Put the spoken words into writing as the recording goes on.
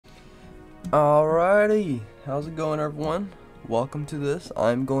Alrighty, how's it going everyone? Welcome to this.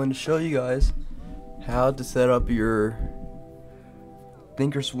 I'm going to show you guys how to set up your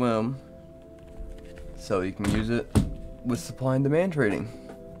thinkorswim so you can use it with supply and demand trading.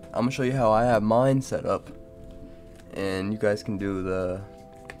 I'm gonna show you how I have mine set up, and you guys can do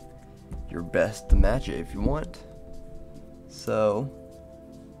your best to match it if you want. So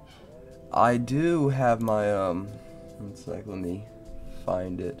I do have my one sec, let me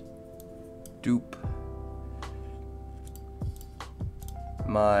find it.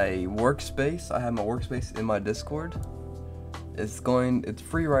 My workspace. I have my workspace in my Discord. It's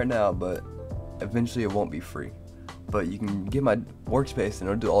free right now, but eventually it won't be free. But you can get my workspace and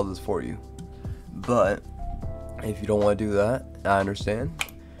it'll do all this for you. But if you don't want to do that, I understand.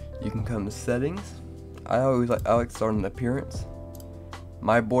 You can come to settings. I like to start an appearance.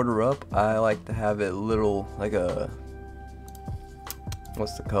 My border up, I like to have it little like a,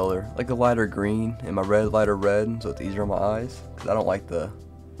 what's the color? Like a lighter green, and my red lighter red, so it's easier on my eyes. Cause I don't like the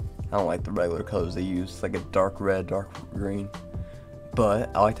regular colors they use. It's like a dark red, dark green.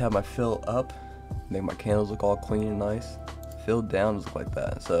 But I like to have my fill up, make my candles look all clean and nice. Filled down does look like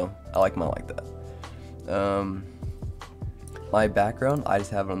that, so I like mine like that. My background, I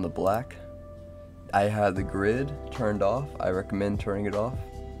just have it on the black. I have the grid turned off. I recommend turning it off.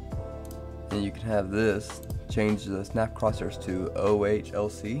 And you can have this. Change the snap crosshairs to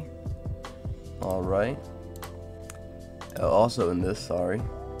OHLC. Alright. Also in this,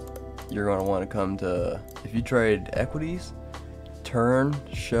 you're going to want to come to, if you trade equities, turn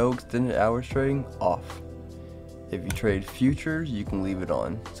show extended hours trading off. If you trade futures, you can leave it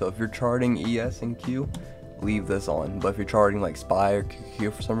on. So if you're charting ES and Q, leave this on. But if you're charting like SPY or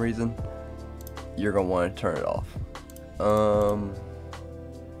QQ for some reason, you're going to want to turn it off.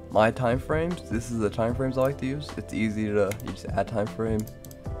 My time frames, this is the time frames I like to use. It's easy to, you just add time frame.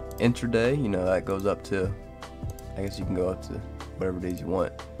 Intraday, that goes up to, I guess you can go up to whatever days you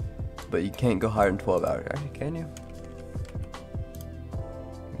want. But you can't go higher than 12 hours. Actually, can you?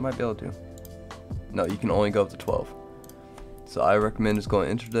 You might be able to. No, you can only go up to 12. So I recommend just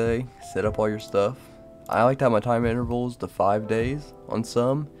going intraday, set up all your stuff. I like to have my time intervals to 5 days on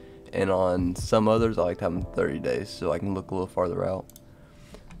some, and on some others I like to have them 30 days so I can look a little farther out.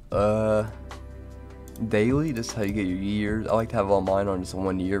 Daily, this is how you get your years. I like to have all mine on just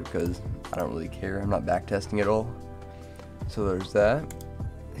 1 year because I don't really care. I'm not back testing at all. So there's that.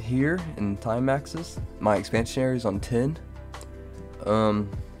 Here in time axis, my expansion area is on 10.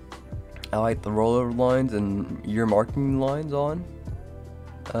 I like the rollover lines and year marking lines on.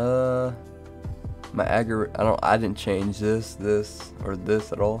 My aggregate, I didn't change this, or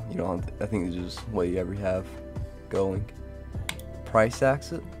this at all. I think it's just what you ever have going. Price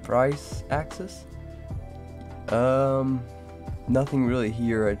axis. Nothing really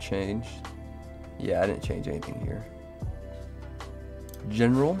here I changed. Yeah, I didn't change anything here.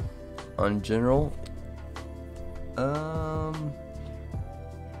 General, on general,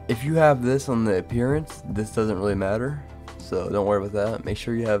 if you have this on the appearance, this doesn't really matter, so don't worry about that. Make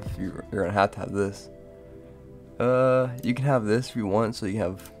sure you're gonna have to have this. You can have this if you want, so you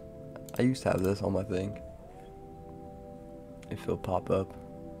have, I used to have this on my thing. If it'll pop up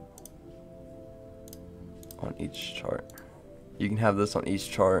on each chart. You can have this on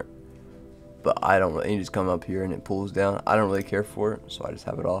each chart, but I don't really, you just come up here and it pulls down. I don't really care for it, so I just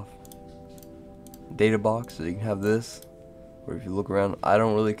have it off. Data box, so you can have this, or if you look around, I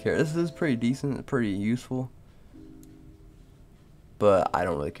don't really care. This is pretty decent, pretty useful, but I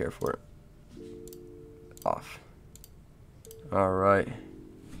don't really care for it. Off. Alright.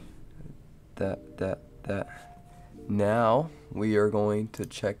 That. Now we are going to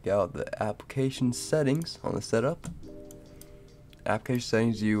check out the application settings on the setup. Application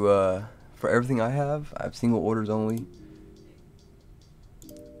settings, for everything I have single orders only.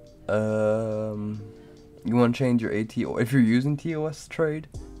 You want to change your ATO. If you're using TOS trade,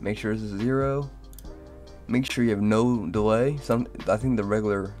 make sure this is 0. Make sure you have no delay. I think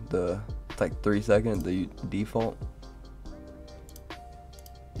it's like 3 seconds, the default.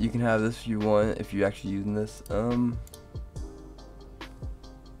 You can have this if you want, if you're actually using this.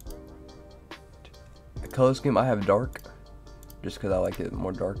 Color scheme, I have dark, just because I like it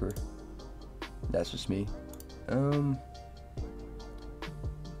more darker. That's just me.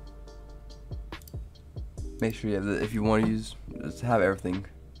 Make sure you have if you want to use, just have everything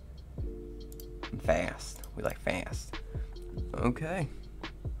fast. We like fast. Okay.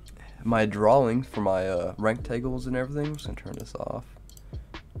 My drawings for my rank tables and everything, I'm just gonna turn this off.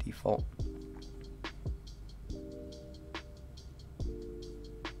 Default.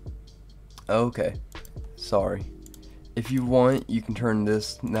 Okay. Sorry. If you want, you can turn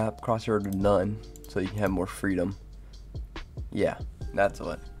this snap crosshair to none, so you can have more freedom. Yeah, that's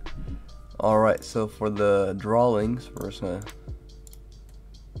what. Alright, so for the drawings, we're just gonna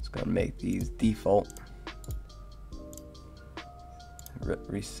make these default.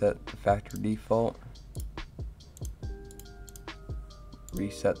 Reset the factory default.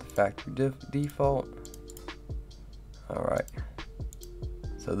 Reset the factory default. Alright.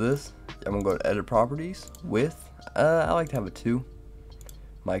 So this, I'm gonna go to edit properties, width. I like to have a 2.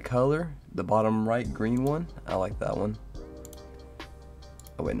 My color, the bottom right green one, I like that one.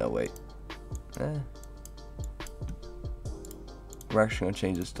 Oh wait, no wait. We're actually gonna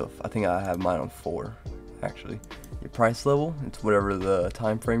change this to, I think I have mine on 4 actually. Your price level, it's whatever the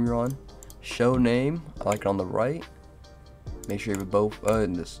time frame you're on. Show name, I like it on the right. Make sure you have both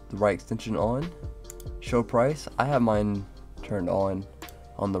the right extension on. Show price, I have mine turned on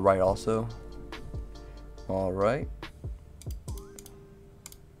the right also. Alright.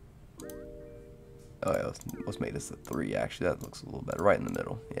 Oh yeah, let's make this a 3 actually. That looks a little better. Right in the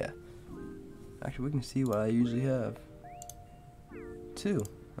middle. Yeah. Actually, we can see what I usually have. 2.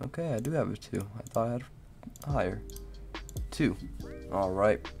 Okay, I do have a 2. I thought I had higher. 2.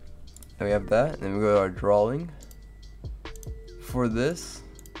 Alright. Then we have that. And then we go to our drawing. For this,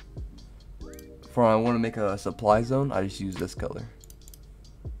 for I want to make a supply zone, I just use this color.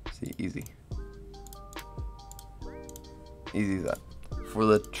 See, easy. Easy as that. For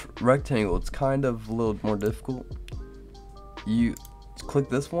the rectangle, it's kind of a little more difficult. You click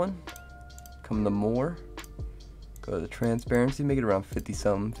this one, come to more, go to transparency, make it around 50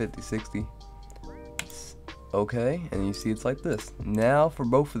 something, 50, 60. Okay, and you see it's like this. Now for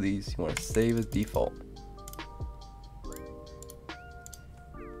both of these, you want to save as default.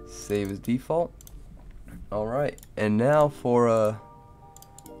 Save as default. Alright, and now for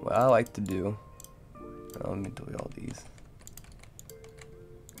what I like to do, let me delete all these.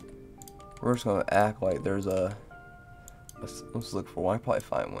 We're just gonna act like there's let's look for one. I probably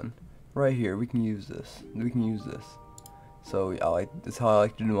find one right here. We can use this. We can use this. So this is how I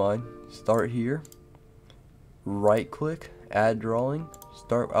like to do mine. Start here. Right click, add drawing.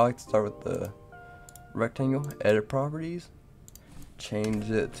 I like to start with the rectangle. Edit properties. Change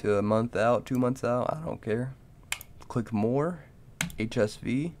it to a month out, 2 months out. I don't care. Click more,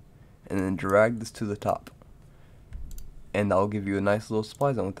 HSV, and then drag this to the top. And that'll give you a nice little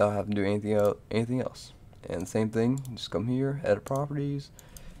supply zone without having to do anything else. And same thing, just come here, edit properties,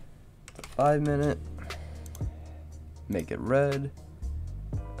 5 minute, make it red.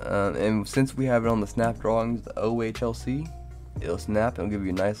 And since we have it on the snap drawings, the OHLC, it'll snap and it'll give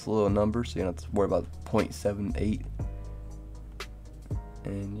you a nice little number, so you don't have to worry about 0.78.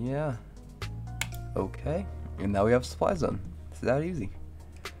 And yeah, okay. And now we have a supply zone. It's that easy.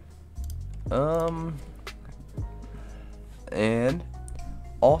 And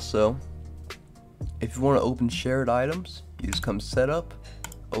also, if you want to open shared items, you just come setup,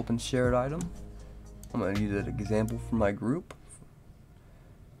 open shared item. I'm going to use an example from my group.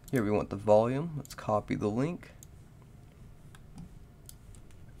 Here we want the volume. Let's copy the link,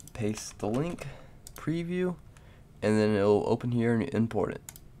 paste the link, preview, and then it'll open here and you import it.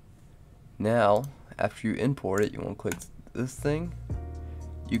 Now, after you import it, you want to click this thing.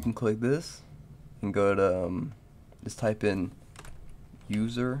 You can click this and go to just type in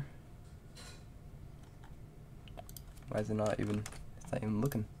user. Why is it not even? It's not even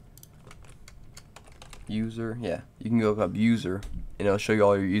looking. User, yeah. You can go up user, and it'll show you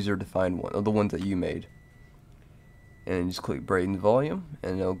all your user-defined ones, or the ones that you made. And just click Braden's volume,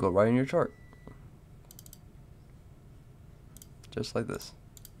 and it'll go right in your chart, just like this.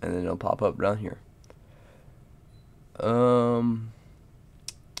 And then it'll pop up down here. I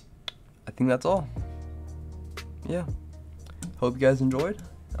think that's all. Yeah. Hope you guys enjoyed.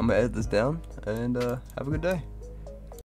 I'm gonna edit this down, and have a good day.